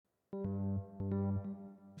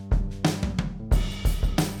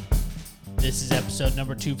This is episode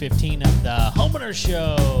number 215 of the Homeowner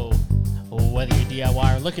Show. Whether you're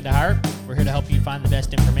DIY or looking to hire, we're here to help you find the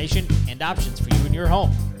best information and options for you and your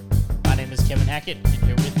home. My name is Kevin Hackett, and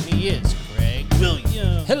here with me is Craig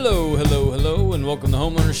Williams. Hello, and welcome to the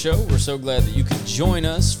Homeowner Show. We're so glad that you could join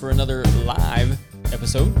us for another live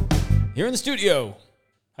episode here in the studio.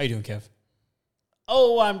 How you doing, Kev?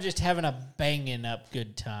 Oh, I'm just having a banging up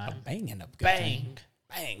good time. Bang.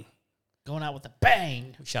 Going out with a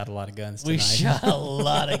bang. We shot a lot of guns tonight. We shot a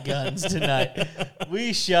lot of guns tonight.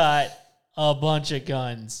 We shot a bunch of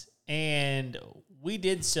guns, and we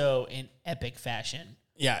did so in epic fashion.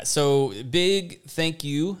 Yeah, so big thank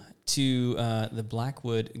you to the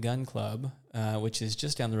Blackwood Gun Club, which is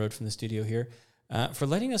just down the road from the studio here, for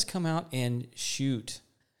letting us come out and shoot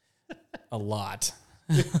a lot.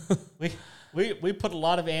 We put a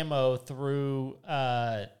lot of ammo through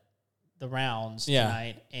the rounds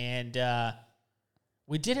tonight, and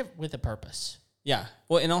we did it with a purpose. Yeah.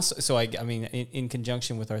 Well, and also, so I mean, in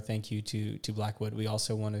conjunction with our thank you to Blackwood, we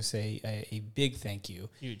also want to say a big thank you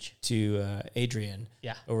to Adrian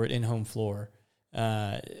over at In-Home Floor,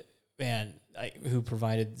 who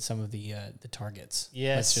provided some of the targets.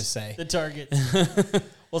 Yes, let's just say the targets.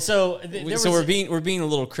 Well, so we're being a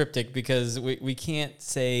little cryptic because we can't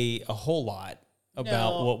say a whole lot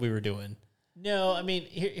about what we were doing. No, I mean,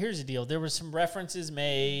 here's the deal. There were some references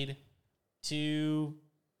made to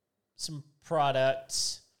some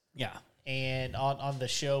products. Yeah. And on the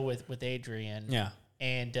show with Adrian. Yeah.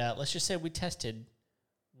 And let's just say we tested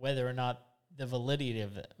whether or not the validity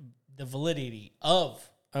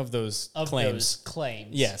of those claims.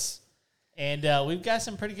 Yes. And we've got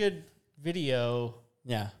some pretty good video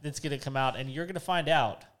that's going to come out, and you're going to find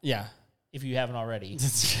out. Yeah. If you haven't already.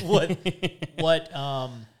 what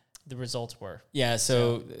the results were. Yeah,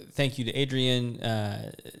 so thank you to Adrian.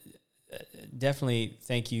 Definitely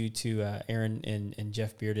thank you to Aaron and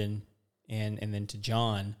Jeff Bearden, and then to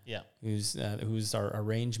John, who's our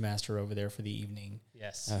range master over there for the evening.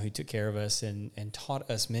 Yes, who took care of us and taught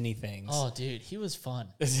us many things. Oh, dude, he was fun.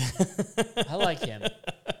 I like him.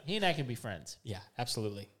 He and I can be friends. Yeah,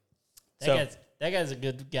 absolutely. That guy's a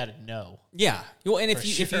good guy to know. Yeah. Well, and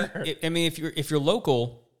if you're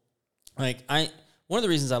local, one of the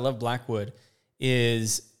reasons I love Blackwood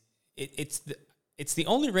is it's the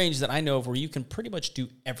only range that I know of where you can pretty much do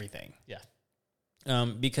everything. Yeah.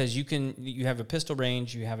 Because you have a pistol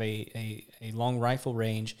range, you have a long rifle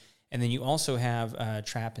range, and then you also have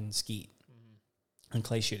trap and skeet and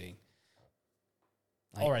clay shooting.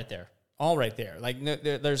 All right there.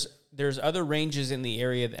 There's other ranges in the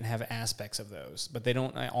area that have aspects of those, but they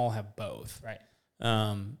don't all have both. Right.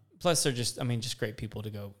 Plus, they're just great people to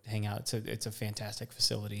go hang out. It's a fantastic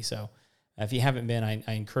facility. So if you haven't been,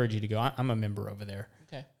 I encourage you to go. I'm a member over there.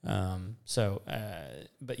 Okay.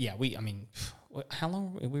 But yeah, how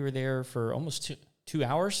long? We were there for almost 2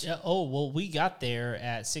 hours. Yeah. Oh, well, we got there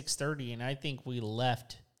at 6:30, and I think we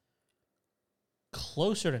left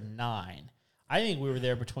closer to 9. I think we were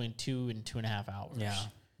there between 2 and 2.5 hours. Yeah.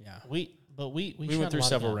 We went through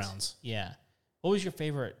several rounds. Yeah. What was your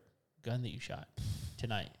favorite gun that you shot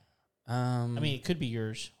tonight? I mean, it could be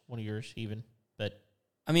yours, one of yours even, but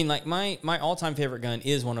I mean, like my all-time favorite gun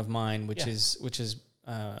is one of mine, which is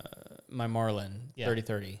my Marlin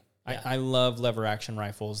 3030. Yeah. I love lever action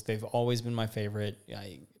rifles. They've always been my favorite.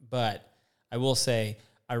 But I will say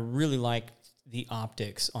I really like the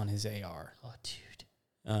optics on his AR. Oh, dude.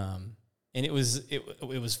 And it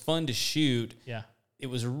was fun to shoot. Yeah. It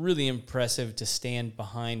was really impressive to stand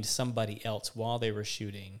behind somebody else while they were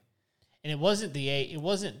shooting. And it wasn't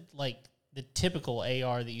like the typical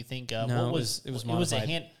AR that you think of. No, it was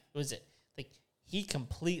modified. He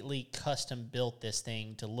completely custom built this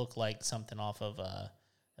thing to look like something off of a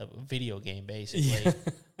video game, basically.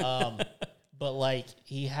 Yeah. But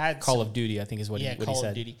he had Call of Duty, I think is what he said. Call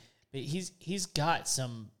of Duty. But he's got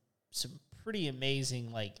some pretty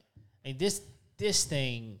amazing this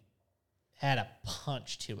thing had a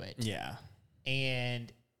punch to it. Yeah.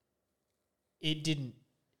 And you didn't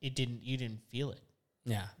feel it.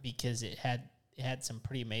 Yeah. Because it had some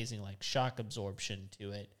pretty amazing shock absorption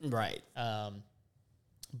to it. Right.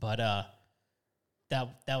 But that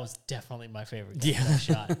was definitely my favorite gun that I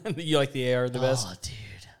shot. You like the AR the best? Oh, dude.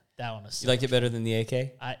 That one was so You liked it better than the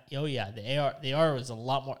AK? The AR was a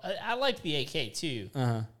lot more. I liked the AK too.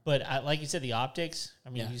 Uh-huh. But like you said, the optics,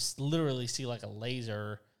 you literally see like a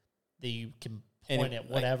laser that you can point at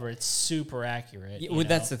whatever. It's super accurate. Well,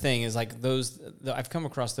 that's the thing is those. I've come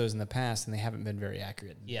across those in the past and they haven't been very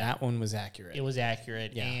accurate. Yeah. That one was accurate. It was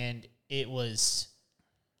accurate, and it was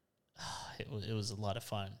it was a lot of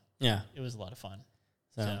fun. Yeah. It was a lot of fun.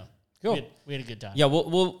 So So cool. we had a good time. Yeah,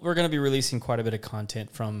 we're going to be releasing quite a bit of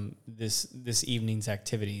content from this evening's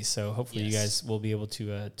activities. So hopefully you guys will be able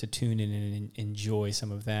to tune in and enjoy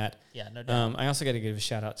some of that. Yeah, no doubt. I also got to give a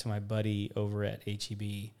shout out to my buddy over at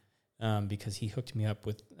HEB because he hooked me up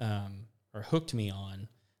with hooked me on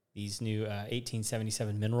these new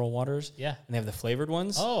 1877 mineral waters. Yeah. And they have the flavored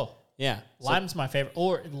ones. Oh. Yeah. Lime's my favorite.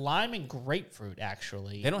 Or lime and grapefruit,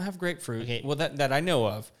 actually. They don't have grapefruit. Okay. Well, that I know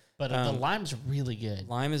of. But the lime's really good.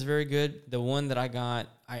 Lime is very good. The one that I got,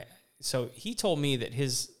 so he told me that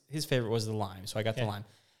his favorite was the lime, so I got the lime.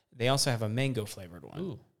 They also have a mango flavored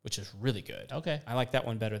one, which is really good. Okay. I like that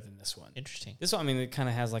one better than this one. Interesting. This one, I mean, it kind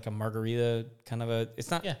of has like a margarita kind of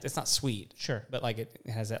it's not sweet. Sure. But like it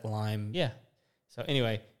has that lime. Yeah. So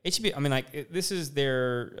anyway, HEB, I mean, like this is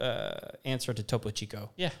their answer to Topo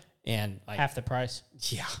Chico. Yeah. And like half the price.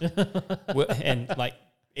 Yeah. And like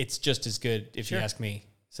it's just as good if you ask me.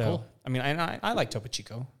 So, cool. I mean, I like Topo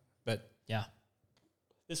Chico, but yeah,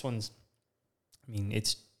 this one's, I mean,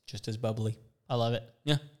 it's just as bubbly. I love it.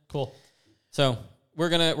 Yeah. Cool. So we're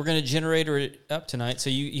gonna generator it up tonight. So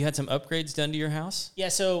you had some upgrades done to your house? Yeah.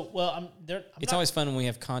 So it's always fun when we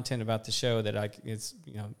have content about the show that it's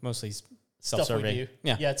mostly self-survey. Stuff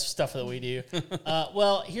we do. Yeah, it's stuff that we do.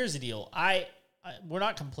 Well, here's the deal. We're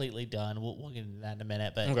not completely done. We'll get into that in a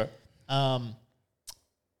minute, but okay.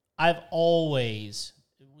 I've always,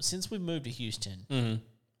 since we moved to Houston, mm-hmm.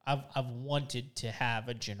 I've wanted to have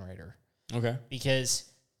a generator. Okay. Because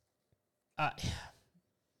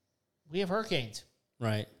we have hurricanes.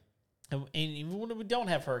 Right. And even when we don't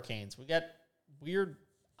have hurricanes, we got weird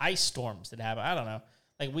ice storms that happen. I don't know.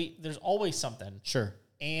 Like there's always something. Sure.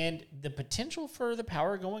 And the potential for the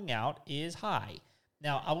power going out is high.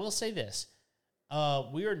 Now, I will say this.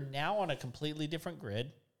 We are now on a completely different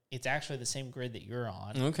grid. It's actually the same grid that you're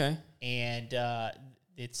on. Okay. And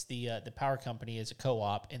it's the power company is a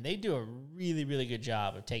co-op, and they do a really, really good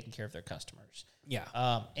job of taking care of their customers. Yeah.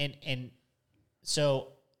 And so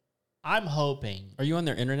I'm hoping. Are you on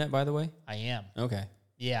their internet, by the way? I am. Okay.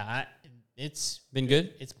 Yeah. It's been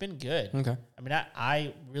good? It's been good. Okay. I mean,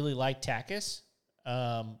 I really like Takis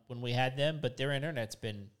when we had them, but their internet's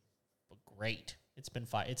been great. It's been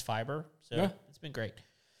it's fiber, so it's been great.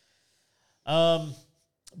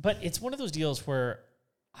 But it's one of those deals where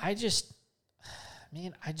I just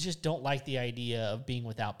don't like the idea of being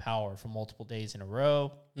without power for multiple days in a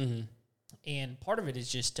row. Mm-hmm. And part of it is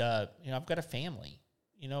just, I've got a family.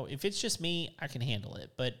 If it's just me, I can handle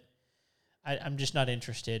it. But I'm just not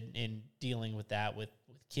interested in dealing with that with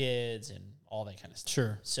kids and all that kind of stuff.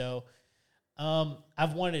 Sure. So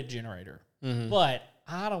I've wanted a generator, mm-hmm. but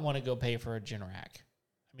I don't want to go pay for a Generac.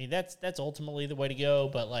 I mean, that's ultimately the way to go,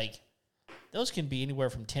 but like those can be anywhere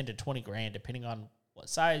from 10 to 20 grand depending on what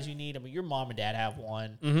size you need. I mean, your mom and dad have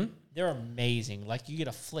one. Mm-hmm. They're amazing. Like you get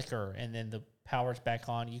a flicker and then the power's back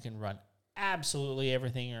on. You can run absolutely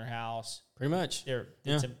everything in your house. Pretty much.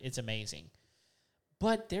 It's amazing.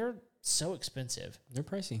 But they're so expensive. They're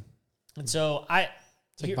pricey. And so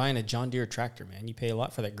it's like buying a John Deere tractor, man. You pay a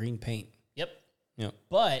lot for that green paint. Yep. Yep.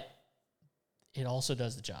 But it also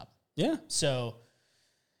does the job. Yeah. So,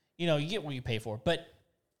 you get what you pay for. But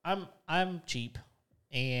I'm cheap,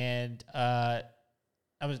 and I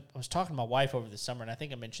was talking to my wife over the summer, and I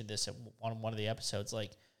think I mentioned this on one of the episodes.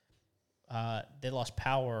 Like, they lost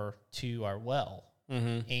power to our well,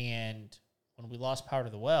 mm-hmm. and when we lost power to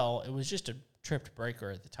the well, it was just a tripped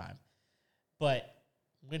breaker at the time, but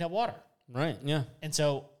we didn't have water. Right. Yeah. And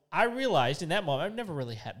so I realized in that moment, I've never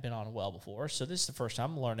really been on a well before, so this is the first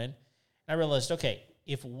time I'm learning. And I realized, okay,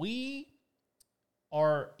 if we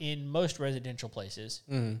are in most residential places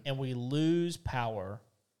mm-hmm. and we lose power,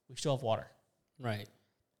 we still have water. Right.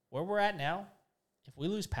 Where we're at now, if we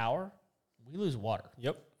lose power, we lose water.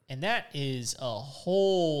 Yep. And that is a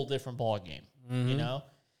whole different ballgame, mm-hmm.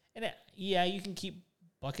 And you can keep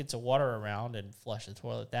buckets of water around and flush the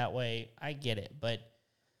toilet that way. I get it, but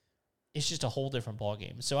it's just a whole different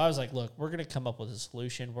ballgame. So I was like, look, we're going to come up with a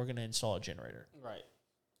solution. We're going to install a generator. Right.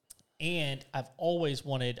 And I've always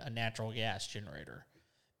wanted a natural gas generator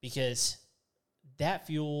because that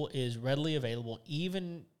fuel is readily available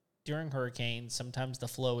even during hurricanes. Sometimes the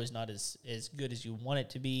flow is not as good as you want it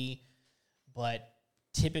to be, but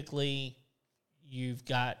typically you've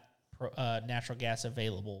got natural gas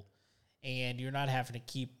available and you're not having to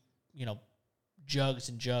keep, jugs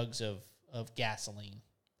and jugs of gasoline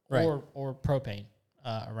or propane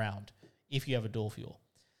around if you have a dual fuel.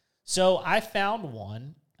 So I found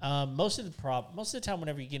one. Most of the time,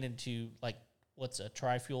 whenever you get into like what's a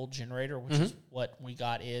tri-fuel generator, which mm-hmm. is what we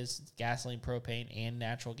got is gasoline, propane, and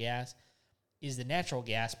natural gas, is the natural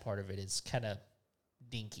gas part of it is kind of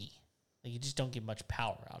dinky. Like you just don't get much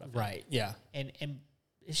power out of it. Right. Yeah. And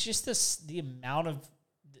it's just the amount of,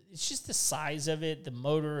 it's just the size of it, the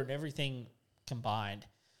motor and everything combined.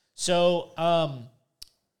 So,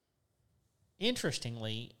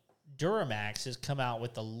 interestingly, Duramax has come out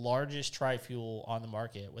with the largest tri-fuel on the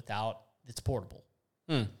market it's portable.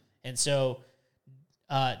 And so,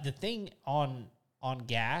 the thing on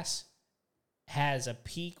gas has a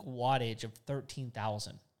peak wattage of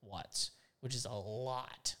 13,000 watts, which is a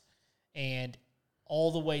lot. And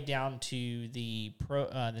all the way down to the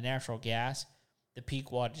natural gas, the peak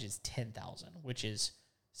wattage is 10,000, which is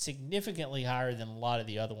significantly higher than a lot of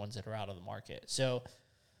the other ones that are out of the market. So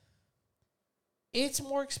it's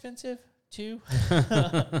more expensive too.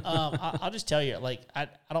 I'll just tell you, like, I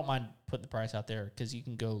don't mind putting the price out there because you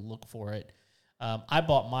can go look for it. I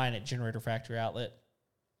bought mine at Generator Factory Outlet.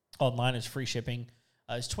 Online is free shipping.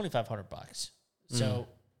 It's $2,500. So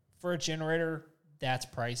for a generator, that's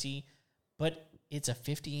pricey, but it's a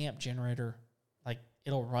 50 amp generator. Like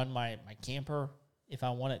it'll run my camper if I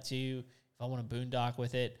want it to, if I want to boondock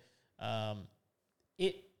with it.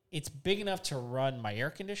 It's big enough to run my air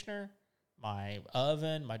conditioner, my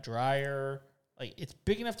oven, my dryer. Like it's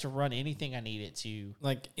big enough to run anything I need it to.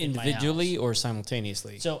 Like individually or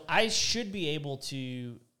simultaneously? So I should be able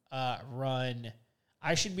to run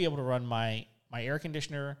my air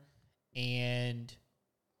conditioner and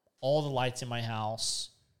all the lights in my house,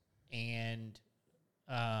 and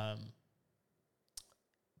I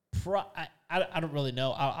don't really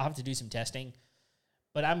know. I'll have to do some testing,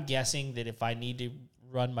 but I'm guessing that if I need to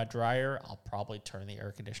run my dryer, I'll probably turn the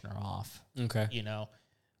air conditioner off. Okay. You know,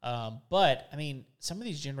 but I mean, some of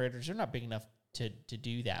these generators are not big enough to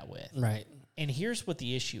do that with. Right. And here's what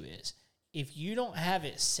the issue is: if you don't have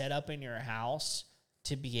it set up in your house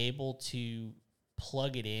to be able to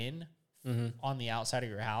plug it in on the outside of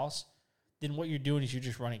your house, then what you're doing is you're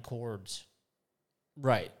just running cords.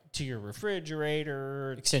 Right. To your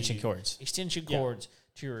refrigerator. Extension cords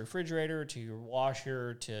to your refrigerator, to your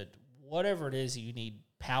washer, to whatever it is that you need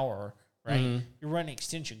power, right? You're running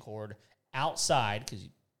extension cord outside because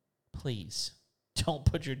please don't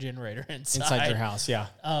put your generator inside your house. Yeah.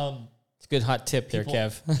 It's a good hot tip there,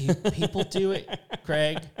 Kev. People do it,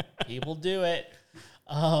 Craig. People do it.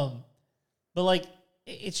 But like,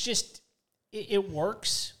 it's just, it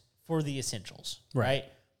works for the essentials, right?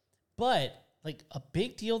 But like a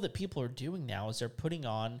big deal that people are doing now is they're putting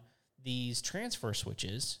on these transfer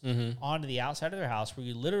switches onto the outside of their house where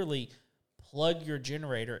you literally plug your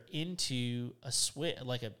generator into a switch,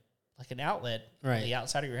 like an outlet on the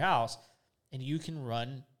outside of your house, and you can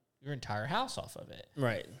run your entire house off of it.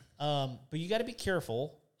 Right. But you got to be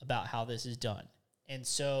careful about how this is done. And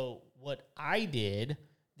so what I did,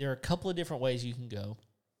 there are a couple of different ways you can go.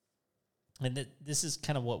 And this is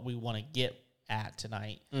kind of what we want to get at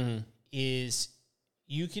tonight, is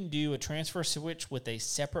you can do a transfer switch with a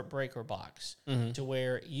separate breaker box to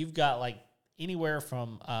where you've got like anywhere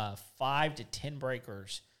from 5 to 10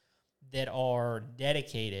 breakers that are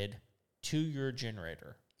dedicated to your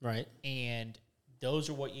generator. Right. And those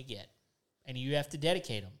are what you get. And you have to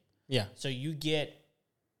dedicate them. Yeah. So you get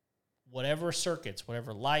whatever circuits,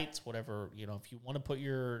 whatever lights, whatever, you know, if you want to put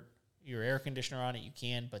your air conditioner on it, you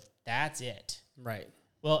can, but that's it. Right.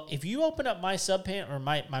 Well, if you open up my sub panel or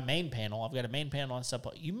my main panel, I've got a main panel and sub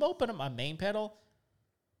panel. You open up my main panel,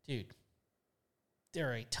 dude,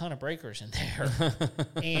 there are a ton of breakers in there.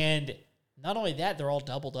 And not only that, they're all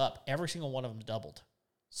doubled up. Every single one of them is doubled.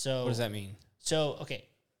 So what does that mean? So, okay.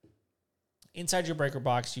 Inside your breaker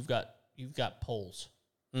box, you've got poles.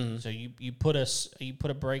 So you put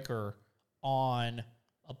a breaker on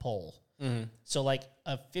a pole. So like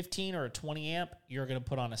a 15 or a 20 amp, you're going to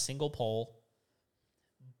put on a single pole.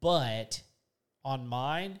 But on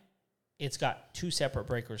mine, it's got 2 separate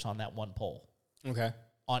breakers on that one pole. Okay.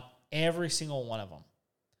 On every single one of them.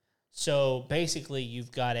 So basically,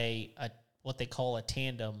 you've got a what they call a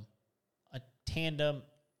tandem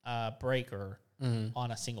breaker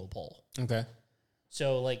on a single pole. Okay.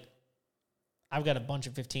 So like, I've got a bunch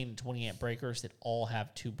of 15 and 20 amp breakers that all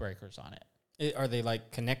have 2 breakers on it. Are they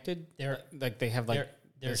like connected? They're like they have like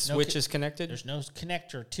the switch is connected? There's no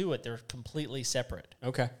connector to it. They're completely separate.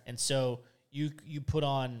 Okay. And so you put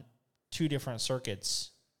on 2 different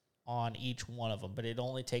circuits on each one of them, but it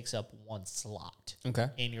only takes up 1 slot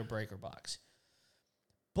in your breaker box.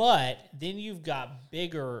 But then you've got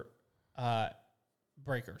bigger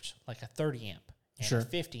breakers, like a 30 amp and a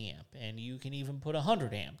 50 amp, and you can even put a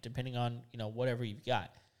 100 amp, depending on, you know, whatever you've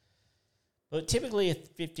got. But typically a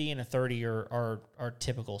 50 and a 30 are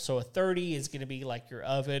typical. So a 30 is going to be like your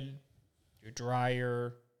oven, your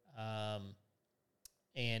dryer,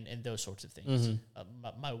 and those sorts of things.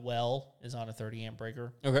 My well is on a 30 amp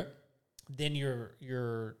breaker. Okay. Then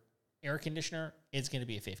your air conditioner is going to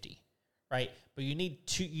be a 50, right? But you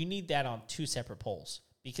need that on two separate poles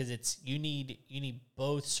because you need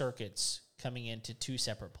both circuits coming into two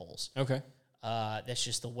separate poles. Okay. That's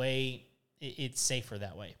just the way it's safer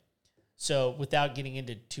that way. So without getting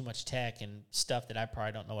into too much tech and stuff that I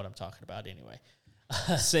probably don't know what I'm talking about anyway.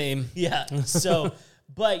 Same. Yeah. So,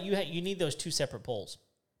 but you need those two separate poles.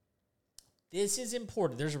 This is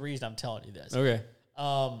important. There's a reason I'm telling you this. Okay.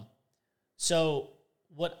 So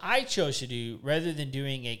what I chose to do, rather than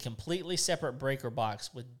doing a completely separate breaker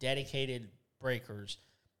box with dedicated breakers,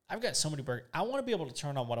 I've got so many breakers. I want to be able to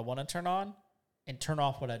turn on what I want to turn on and turn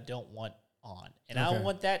off what I don't want on. And I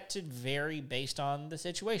want that to vary based on the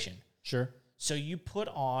situation. Sure. So you put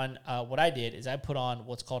on, what I did is I put on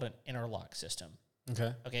what's called an interlock system.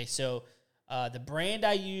 Okay. Okay, so the brand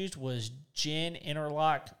I used was Gen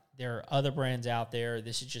Interlock. There are other brands out there.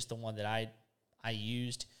 This is just the one that I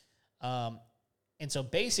used. And so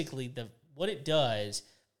basically what it does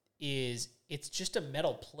is it's just a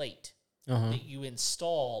metal plate that you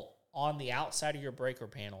install on the outside of your breaker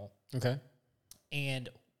panel. Okay. And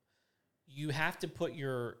you have to put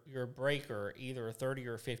your breaker, either a 30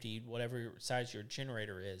 or a 50, whatever size your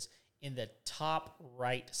generator is, in the top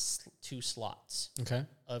right two slots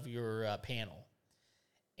of your panel.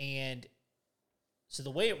 And so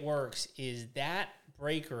the way it works is that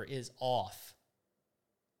breaker is off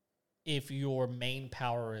if your main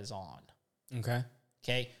power is on.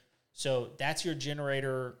 Okay. So that's your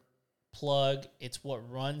generator plug. It's what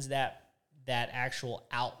runs that actual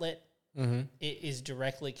outlet. It is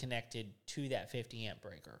directly connected to that 50 amp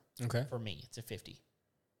breaker. Okay. For me, it's a 50.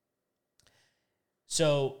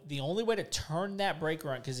 So the only way to turn that breaker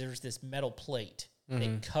on, because there's this metal plate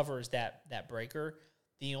that covers that breaker,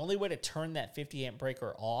 the only way to turn that 50 amp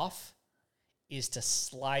breaker off is to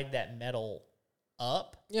slide that metal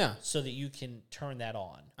up so that you can turn that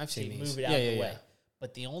on. I've seen these. Move it out of the way.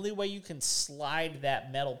 But the only way you can slide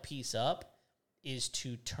that metal piece up is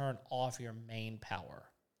to turn off your main power.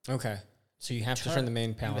 Okay. So you have to turn the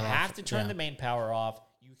main power off. You have to turn the main power off.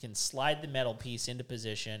 You can slide the metal piece into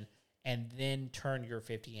position and then turn your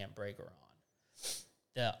 50 amp breaker on.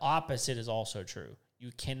 The opposite is also true. You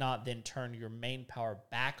cannot then turn your main power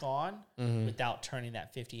back on without turning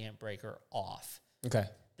that 50 amp breaker off. Okay.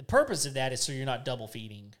 The purpose of that is so you're not double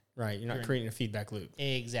feeding. Right. You're not creating a feedback loop.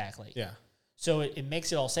 Exactly. Yeah. So it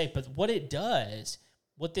makes it all safe. But what it does,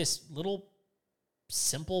 what this little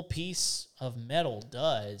simple piece of metal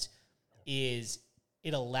does is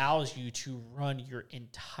it allows you to run your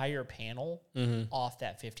entire panel off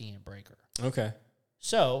that 50 amp breaker. Okay.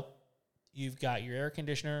 So you've got your air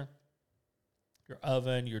conditioner, your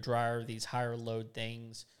oven, your dryer, these higher load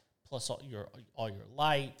things, plus all your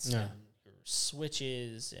lights and your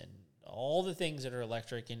switches and all the things that are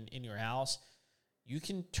electric in your house. You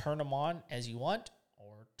can turn them on as you want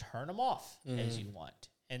or turn them off as you want.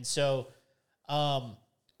 And so,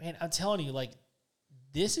 man, I'm telling you, like,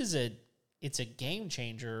 this is it's a game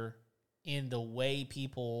changer in the way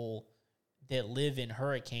people that live in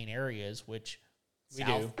hurricane areas, which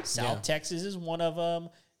South Texas is one of them.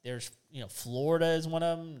 There's, Florida is one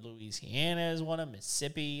of them. Louisiana is one of them.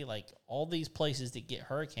 Mississippi, like all these places that get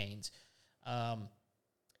hurricanes,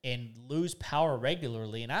 and lose power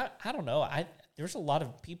regularly. And I don't know. There's a lot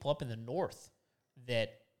of people up in the north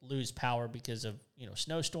that lose power because of,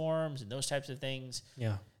 snowstorms and those types of things.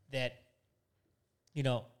 Yeah. That,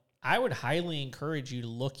 I would highly encourage you to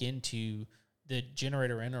look into the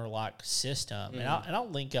generator interlock system. And I'll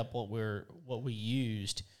link up what we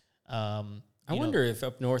used. I wonder if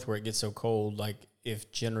up north where it gets so cold, like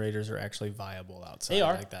if generators are actually viable outside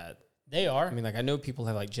like that. They are. I mean, like I know people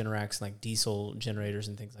have like Generacs and like diesel generators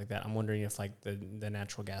and things like that. I'm wondering if like the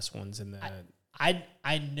natural gas ones and the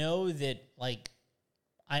I know that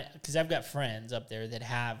because I've got friends up there that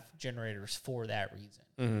have generators for that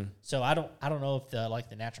reason. So I don't know if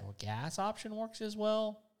the natural gas option works as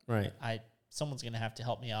well. Right. Someone's gonna have to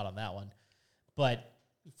help me out on that one, but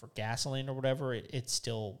for gasoline or whatever, it's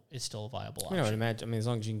still a viable option. I would imagine. I mean, as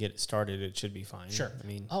long as you can get it started, it should be fine. Sure. I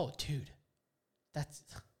mean, oh, dude, that's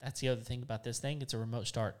the other thing about this thing. It's a remote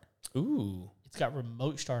start. Ooh. It's got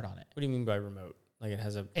remote start on it. What do you mean by remote? Like it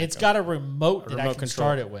has a... It's got a remote that I can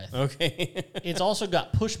start it with. Okay. It's also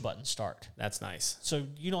got push button start. That's nice. So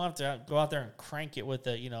you don't have to go out there and crank it with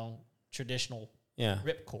the, traditional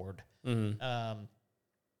rip cord. And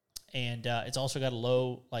it's also got a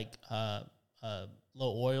low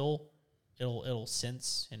oil. It'll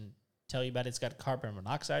sense and tell you about it. It's got a carbon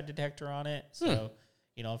monoxide detector on it. So,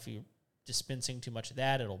 if you're dispensing too much of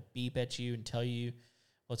that, it'll beep at you and tell you.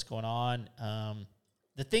 what's going on.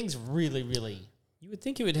 The thing's really, really. You would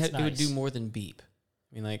think it would do more than beep.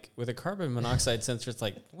 I mean, like with a carbon monoxide sensor, it's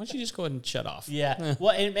like, why don't you just go ahead and shut off? Yeah.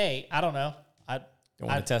 Well, it may. I don't know. Don't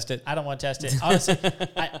want to test it? I don't want to test it. Honestly,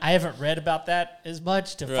 I haven't read about that as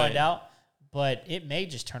much to find out, but it may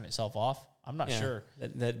just turn itself off. I'm not sure.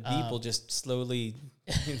 That beep will just slowly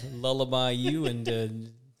lullaby you into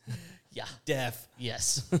death.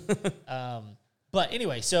 Yes. But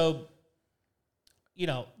anyway, so,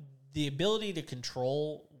 the ability to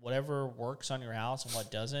control whatever works on your house and what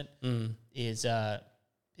doesn't is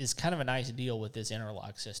kind of a nice deal with this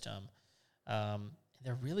interlock system.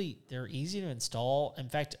 They're easy to install. In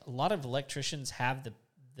fact, a lot of electricians have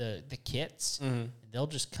the kits. They'll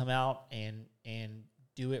just come out and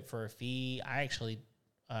do it for a fee. I actually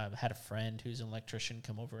had a friend who's an electrician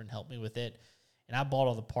come over and help me with it, and I bought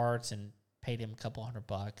all the parts and paid him a couple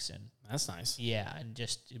 $100, and that's nice. Yeah, and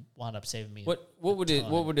just it wound up saving me. What would it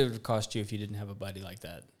have cost you if you didn't have a buddy like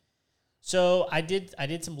that? So I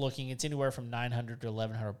did some looking. It's anywhere from $900 to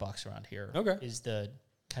 $1,100 around here. Okay, is the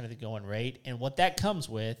kind of the going rate, and what that comes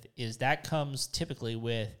with is typically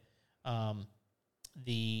with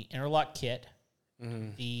the interlock kit,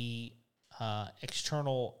 the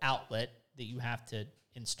external outlet that you have to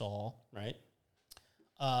install. Right.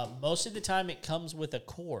 Most of the time, it comes with a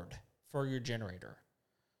cord for your generator,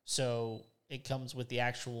 so it comes with the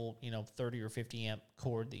actual 30 or 50 amp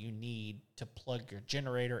cord that you need to plug your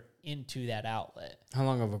generator into that outlet. How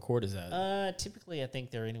long of a cord is that? Typically, I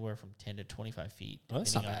think they're anywhere from 10 to 25 feet. Well,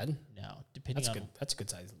 that's not bad. No, depending on... That's a good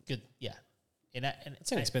size. Good, yeah. And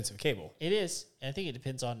it's an expensive cable. It is. And I think it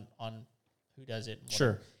depends on who does it.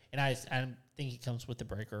 Sure. And I think it comes with the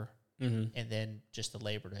breaker and then just the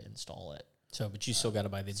labor to install it. So, but you still got to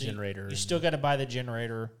buy the generator. You still got to buy the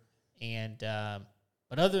generator. And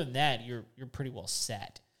but other than that, you're pretty well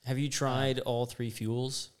set. Have you tried all three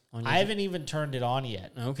fuels on your I haven't even turned it on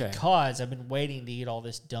yet. Okay. Because I've been waiting to get all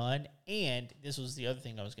this done. And this was the other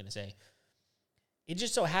thing I was going to say. It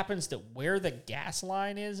just so happens that where the gas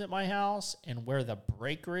line is at my house and where the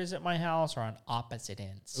breaker is at my house are on opposite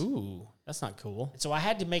ends. Ooh, that's not cool. And so I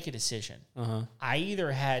had to make a decision. I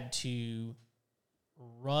either had to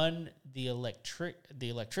run the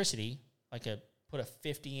electricity, put a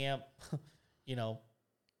 50 amp,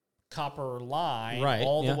 copper line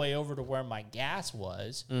all the way over to where my gas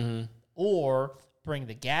was, or bring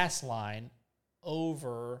the gas line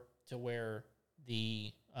over to where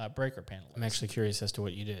the breaker panel is. I'm actually curious as to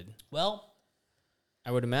what you did. Well,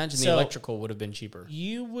 I would imagine the electrical would have been cheaper.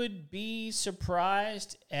 You would be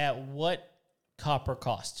surprised at what copper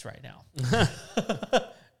costs right now.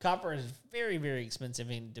 Copper is very, very expensive,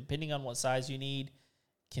 and depending on what size you need,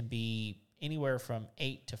 can be anywhere from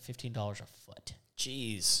 $8 to $15 a foot.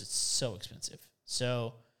 Jeez. It's so expensive.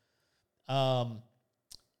 So,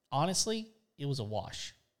 honestly, it was a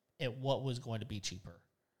wash at what was going to be cheaper.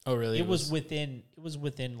 Oh, really? It was within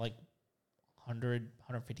like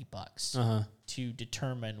 $100-$150 to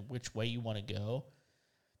determine which way you want to go.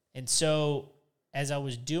 And so as I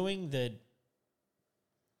was doing the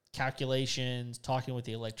calculations, talking with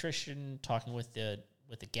the electrician, talking with the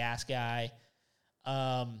gas guy,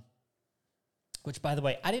 which, by the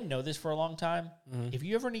way, I didn't know this for a long time. If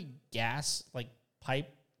you ever need gas, like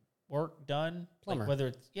pipe work done, plumber. Like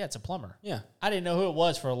whether it's a plumber. Yeah. I didn't know who it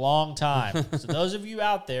was for a long time. So those of you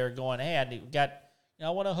out there going, hey, I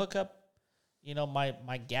want to hook up,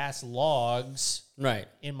 my gas logs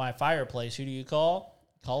in my fireplace. Who do you call?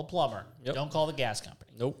 Call a plumber. Yep. Don't call the gas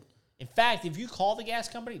company. Nope. In fact, if you call the gas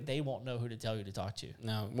company, they won't know who to tell you to talk to.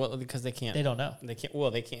 No, well, because they can't. They don't know. They can't. Well,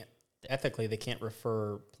 they can't. Ethically, they can't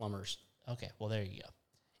refer plumbers. Okay, well, there you go.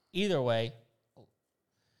 Either way,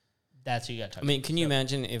 that's who you got to talk to. I mean, can you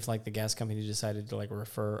imagine if, like, the gas company decided to, like,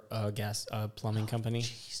 refer a plumbing company?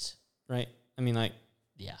 Jeez. Right? I mean, like,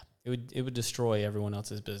 yeah. It would destroy everyone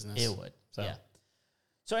else's business. It would. So. Yeah.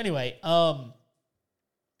 So anyway,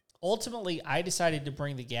 ultimately, I decided to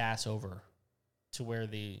bring the gas over to where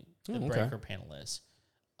the breaker panel is.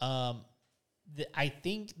 I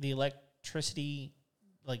think the electricity,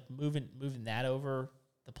 like moving that over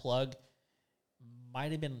the plug,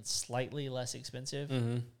 might have been slightly less expensive.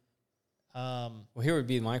 Well, here would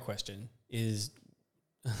be my question: is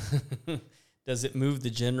does it move the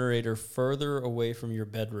generator further away from your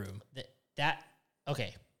bedroom?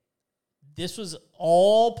 Okay. This was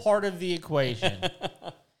all part of the equation.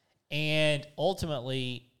 And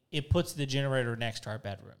ultimately, it puts the generator next to our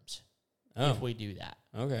bedrooms if we do that.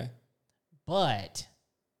 Okay. But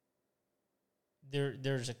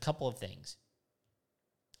there's a couple of things.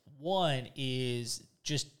 One is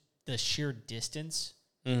just the sheer distance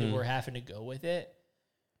that we're having to go with it.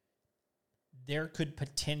 there could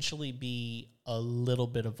potentially be a little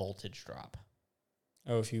bit of voltage drop.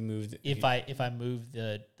 Oh, if you move if I move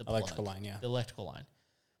the electrical plug, line, yeah, the electrical line,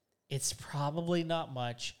 it's probably not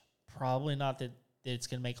much. Probably not that it's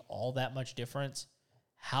going to make all that much difference.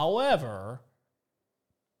 However,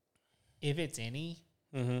 if it's any,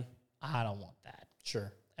 I don't want that.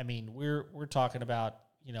 Sure. I mean, we're talking about,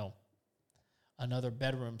 another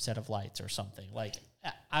bedroom set of lights or something. Like,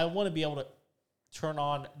 I want to be able to turn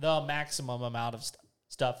on the maximum amount of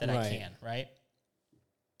stuff that I can, right?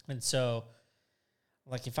 And so,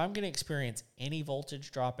 like, if I'm going to experience any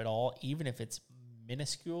voltage drop at all, even if it's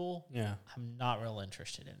minuscule, I'm not real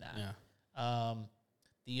interested in that. Yeah.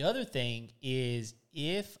 The other thing is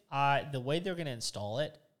the way they're going to install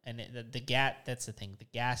it, and the gas, that's the thing. The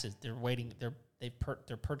gas is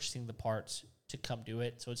they're purchasing the parts to come do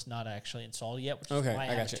it, so it's not actually installed yet, which is why I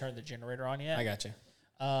haven't turned the generator on yet. I got you.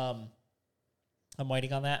 I'm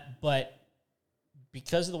waiting on that, but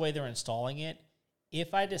because of the way they're installing it,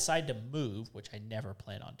 if I decide to move, which I never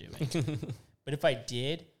plan on doing, but if I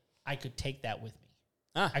did, I could take that with me.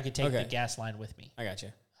 I could take the gas line with me. I got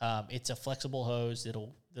you. It's a flexible hose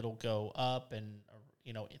that'll go up and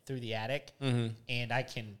through the attic, and I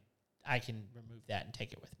can remove that and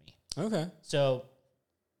take it with me. Okay. So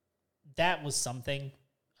that was something,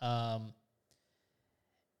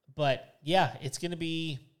 but yeah, it's gonna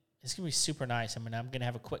be super nice. I mean, I'm gonna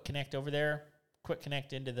have a quick connect over there, quick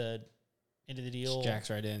connect into the deal. Jacks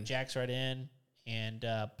right in, and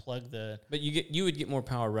plug the. But you would get more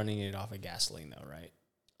power running it off of gasoline though, right?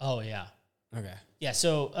 Oh yeah. Okay. Yeah.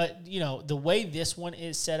 So the way this one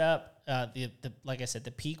is set up, the like I said,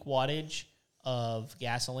 the peak wattage of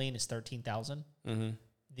gasoline is 13,000.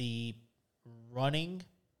 The running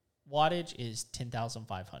wattage is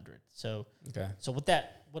 10,500. So what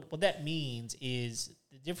that means is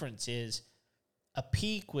the difference is a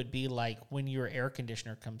peak would be like when your air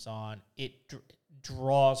conditioner comes on, it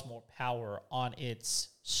draws more power on its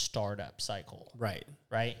startup cycle. Right.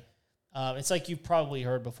 It's like you've probably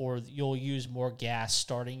heard before, you'll use more gas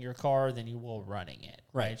starting your car than you will running it.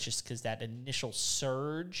 Right. It's just because that initial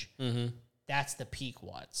surge, that's the peak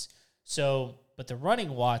watts. So, but the running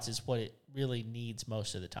watts is what it really needs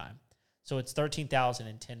most of the time. So it's 13,000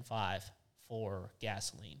 and 10.5 for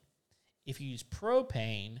gasoline. If you use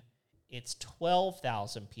propane, it's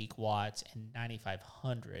 12,000 peak watts and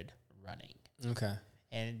 9,500 running. Okay.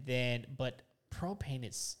 And then, but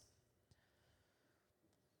propane's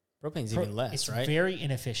even less, it's right? It's very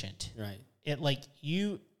inefficient. Right.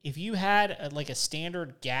 If you had a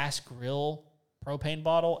standard gas grill propane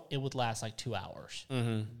bottle, it would last like 2 hours,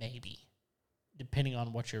 maybe, depending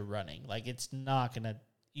on what you're running. Like,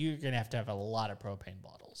 you're going to have a lot of propane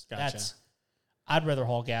bottles. Gotcha. I'd rather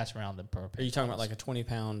haul gas around than propane. Are you talking about like a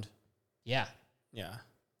 20-pound? Yeah. Yeah.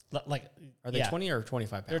 Are they 20 or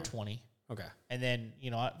 25 pounds? They're 20. Okay. And then,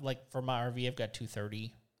 like for my RV, I've got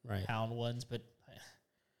 230 pound ones, but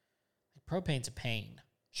propane's a pain.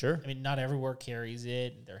 Sure. I mean, not everywhere carries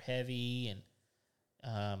it. They're heavy and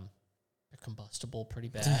they're combustible pretty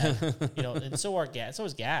bad. And so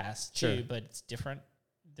is gas too, but it's different.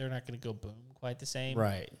 They're not going to go boom quite the same.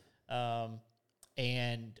 Right.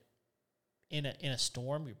 And in a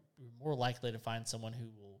storm, you're more likely to find someone who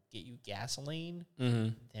will get you gasoline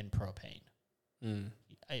than propane.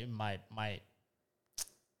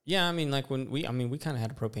 Yeah, I mean, like we kind of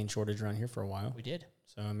had a propane shortage around here for a while. We did.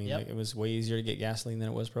 So, I mean, like, it was way easier to get gasoline than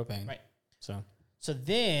it was propane. Right. So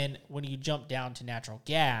then when you jump down to natural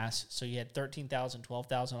gas, so you had 13,000,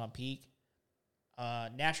 12,000 on peak.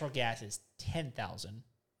 Natural gas is 10,000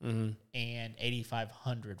 and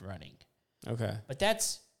 8,500 running. Okay. But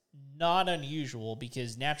that's not unusual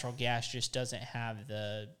because natural gas just doesn't have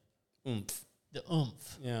the oomph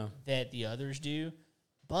that the others do,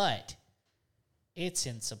 but it's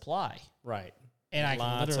in supply. Right. And I can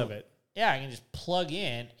lots of it. Yeah, I can just plug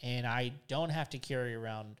in and I don't have to carry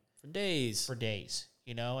around for days,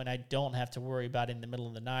 and I don't have to worry about in the middle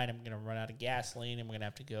of the night, I'm going to run out of gasoline. I'm going to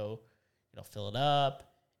have to go, fill it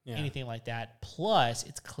up, anything like that. Plus,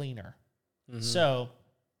 it's cleaner. So,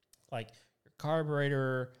 like your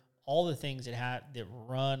carburetor, all the things that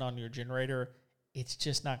run on your generator, it's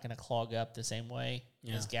just not going to clog up the same way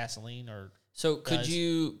as gasoline or. So could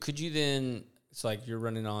you then? It's like you're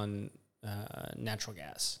running on natural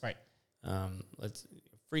gas, right? Let's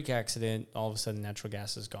freak accident. All of a sudden, natural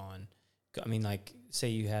gas is gone. I mean, like, say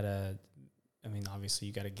you had obviously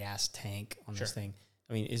you got a gas tank on this thing.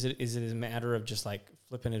 I mean, is it a matter of just like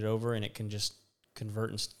flipping it over and it can just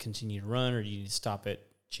convert and continue to run, or do you need to stop it,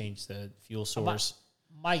 change the fuel source?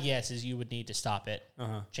 My guess is you would need to stop it,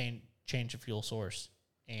 change the fuel source,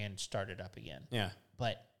 and start it up again. Yeah,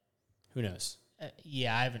 but Who knows?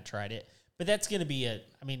 Yeah, I haven't tried it. But that's going to be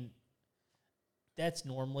that's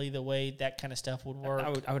normally the way that kind of stuff would work.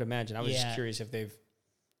 I would imagine. I was just curious if they've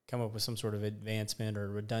come up with some sort of advancement or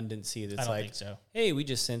redundancy that's I don't think so. Hey, we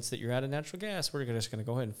just sense that you're out of natural gas. We're just going to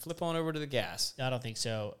go ahead and flip on over to the gas. I don't think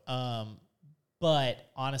so. But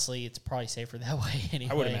honestly, it's probably safer that way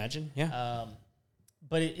anyway. I would imagine, yeah.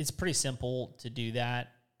 But it's pretty simple to do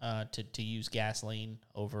that, to use gasoline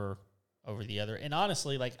over the other. And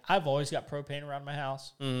honestly, like I've always got propane around my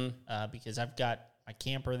house because I've got my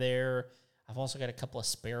camper there. I've also got a couple of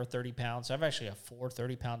spare 30 pounds. So I've actually got 4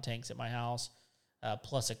 30-pound tanks at my house,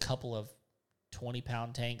 plus a couple of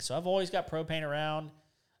 20-pound tanks. So I've always got propane around,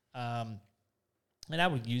 and I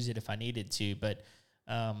would use it if I needed to. But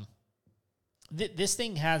this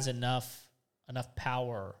thing has enough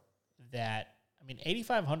power that, I mean,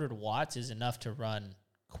 8,500 watts is enough to run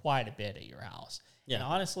quite a bit at your house. Yeah. And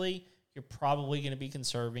honestly, you're probably going to be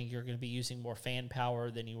conserving. You're going to be using more fan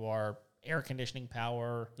power than you are air conditioning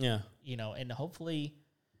power. Yeah. And hopefully,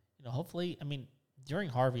 I mean, during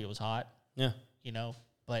Harvey, it was hot. Yeah.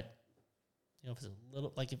 But, if it's a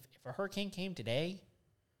little, like if a hurricane came today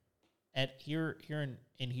here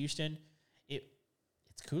in Houston,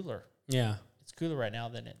 it's cooler. Yeah. It's cooler right now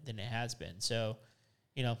than it has been. So,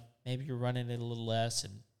 maybe you're running it a little less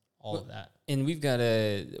and all of that. And we've got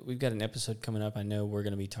an episode coming up. I know we're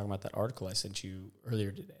going to be talking about that article I sent you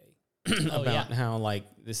earlier today about how like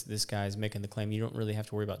this guy's making the claim you don't really have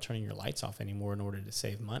to worry about turning your lights off anymore in order to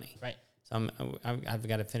save money. Right. So I've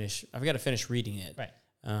got to finish reading it. Right.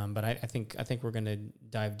 But I think we're going to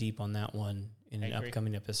dive deep on that one in an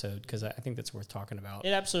upcoming episode because I think that's worth talking about.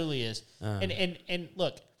 It absolutely is. And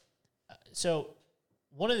look, so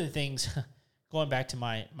one of the things going back to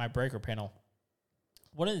my breaker panel,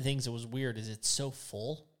 one of the things that was weird is it's so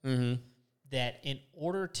full that in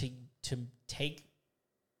order to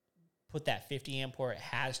put that 50 amp where it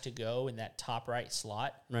has to go in that top right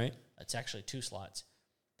slot, right? It's actually 2 slots.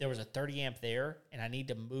 There was a 30 amp there, and I need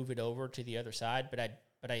to move it over to the other side, but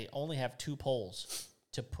I only have 2 poles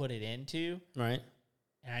to put it into, right?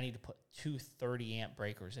 And I need to put 2 30 amp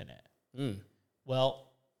breakers in it.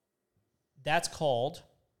 Well, that's called.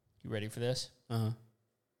 You ready for this?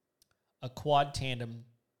 A quad tandem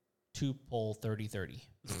 2-pole 30-30.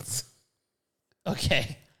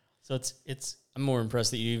 Okay. So it's. I'm more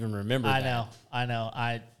impressed that you even remember that. I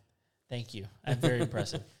know. Thank you. I'm very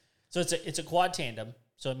impressive. So it's a quad tandem.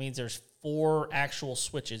 So it means there's 4 actual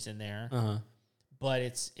switches in there. But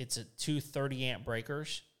it's a 2 30 amp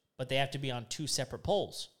breakers, but they have to be on 2 separate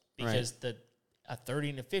poles because a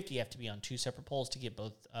 30 and a 50 have to be on 2 separate poles to get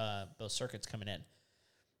both circuits coming in.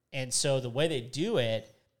 And so the way they do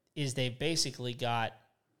it is they've basically got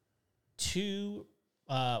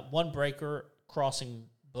 1 breaker crossing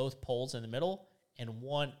both poles in the middle and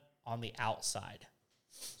 1 on the outside.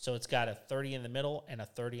 So it's got a 30 in the middle and a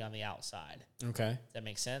 30 on the outside. Okay. Does that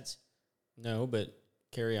make sense? No, but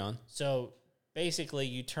carry on. So basically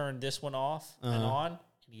you turn this one off and on,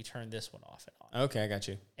 and you turn this one off and on. Okay, I got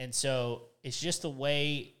you. And so it's just the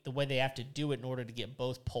way they have to do it in order to get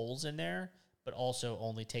both poles in there, but also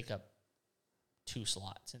only take up 2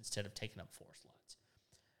 slots instead of taking up 4 slots.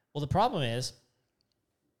 Well, the problem is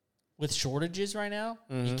with shortages right now,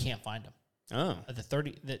 you can't find them. Oh,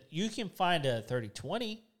 you can find a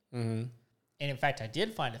 30-20, and in fact, I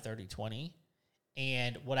did find a 30-20.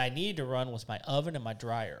 And what I needed to run was my oven and my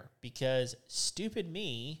dryer because stupid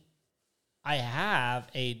me, I have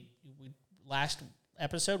last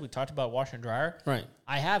episode we talked about washer and dryer. Right.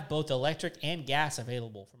 I have both electric and gas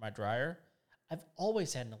available for my dryer. I've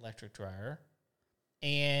always had an electric dryer.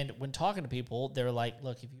 And when talking to people, they're like,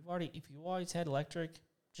 look, if you always had electric,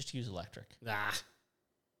 just use electric.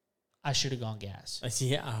 I should have gone gas.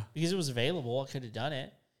 Yeah. Because it was available, I could have done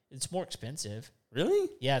it. It's more expensive. Really?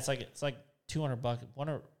 Yeah, it's like $200,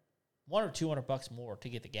 $100 or $200 more to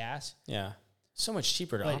get the gas. Yeah. So much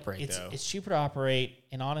cheaper to operate, though. It's cheaper to operate,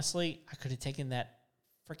 and honestly, I could have taken that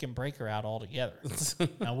freaking breaker out altogether.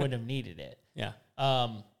 I wouldn't have needed it. Yeah.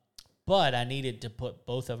 But I needed to put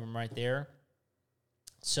both of them right there.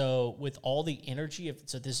 So with all the energy,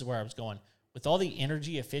 so this is where I was going. With all the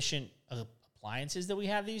energy efficient appliances that we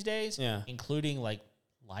have these days, including like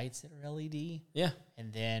lights that are LED,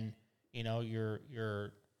 and then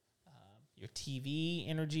your TV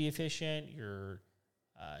energy efficient.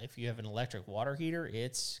 If you have an electric water heater,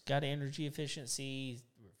 it's got energy efficiency.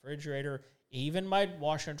 Refrigerator, even my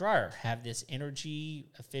washer and dryer have this energy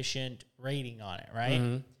efficient rating on it, right?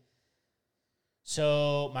 Mm-hmm.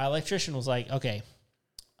 So my electrician was like, "Okay,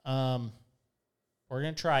 we're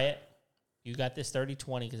gonna try it. You got this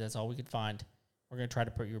 30-20 because that's all we could find. We're gonna try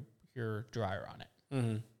to put your dryer on it."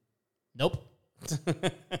 Mm-hmm. Nope.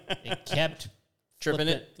 It kept tripping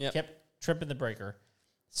it. Yep. Kept tripping the breaker.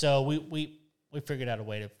 So we figured out a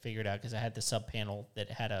way to figure it out because I had the sub panel that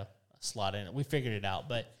had a slot in it. We figured it out,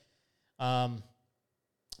 but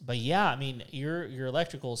yeah, I mean your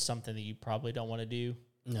electrical is something that you probably don't want to do.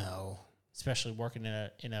 No, especially working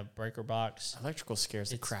in a breaker box. Electrical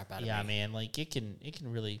scares the crap out of me. Yeah, man, like it can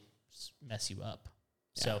really mess you up.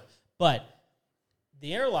 Yeah. So, but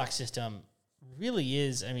the interlock system really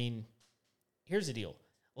is. I mean, here's the deal.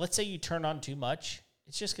 Let's say you turn on too much,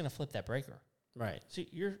 it's just going to flip that breaker. Right. So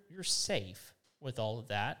you're safe with all of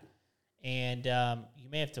that, and you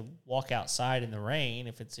may have to walk outside in the rain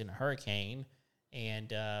if it's in a hurricane,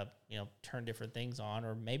 and turn different things on,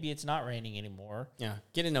 or maybe it's not raining anymore. Yeah,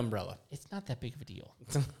 get an umbrella. It's not that big of a deal.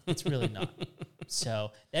 It's really not.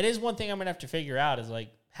 So that is one thing I'm gonna have to figure out is like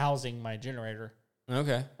housing my generator.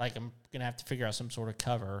 Okay. Like I'm gonna have to figure out some sort of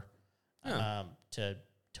cover to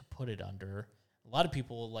put it under. A lot of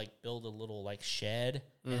people will like build a little like shed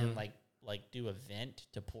and like do a vent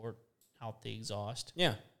to pour out the exhaust.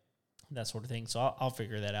 Yeah. That sort of thing. So I'll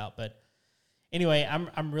figure that out. But anyway,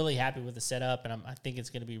 I'm really happy with the setup, and I think it's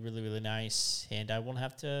going to be really, really nice. And I won't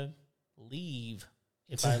have to leave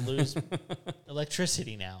if I lose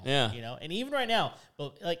electricity now. Yeah. And even right now,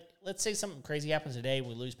 but like, let's say something crazy happens today,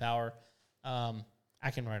 we lose power.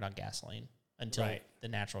 I can run it on gasoline until the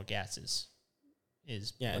natural gas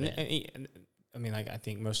is yeah. And I mean, like I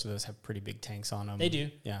think most of those have pretty big tanks on them. They do.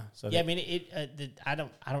 Yeah. So yeah, I mean, I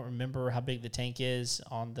don't remember how big the tank is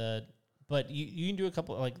on the. But you can do a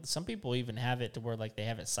couple, like some people even have it to where like they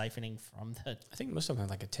have it siphoning from the. I think most of them have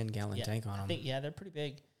like a 10-gallon tank on them. They're pretty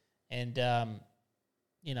big, and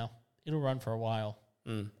it'll run for a while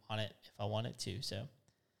on it if I want it to. So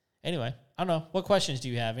anyway, I don't know. What questions do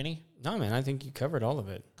you have? Any? No, man. I think you covered all of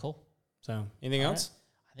it. Cool. So anything else? Right.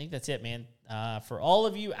 I think that's it, man. For all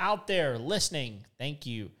of you out there listening, thank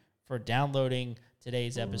you for downloading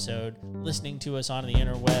today's episode, listening to us on the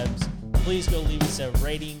interwebs. Please go leave us a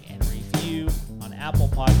rating and review on Apple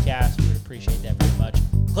Podcasts. We would appreciate that very much.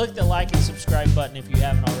 Click the like and subscribe button if you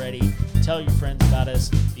haven't already. Tell your friends about us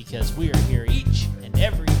because we are here each and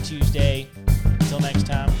every Tuesday. Until next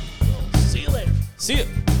time, we'll see you later. See you.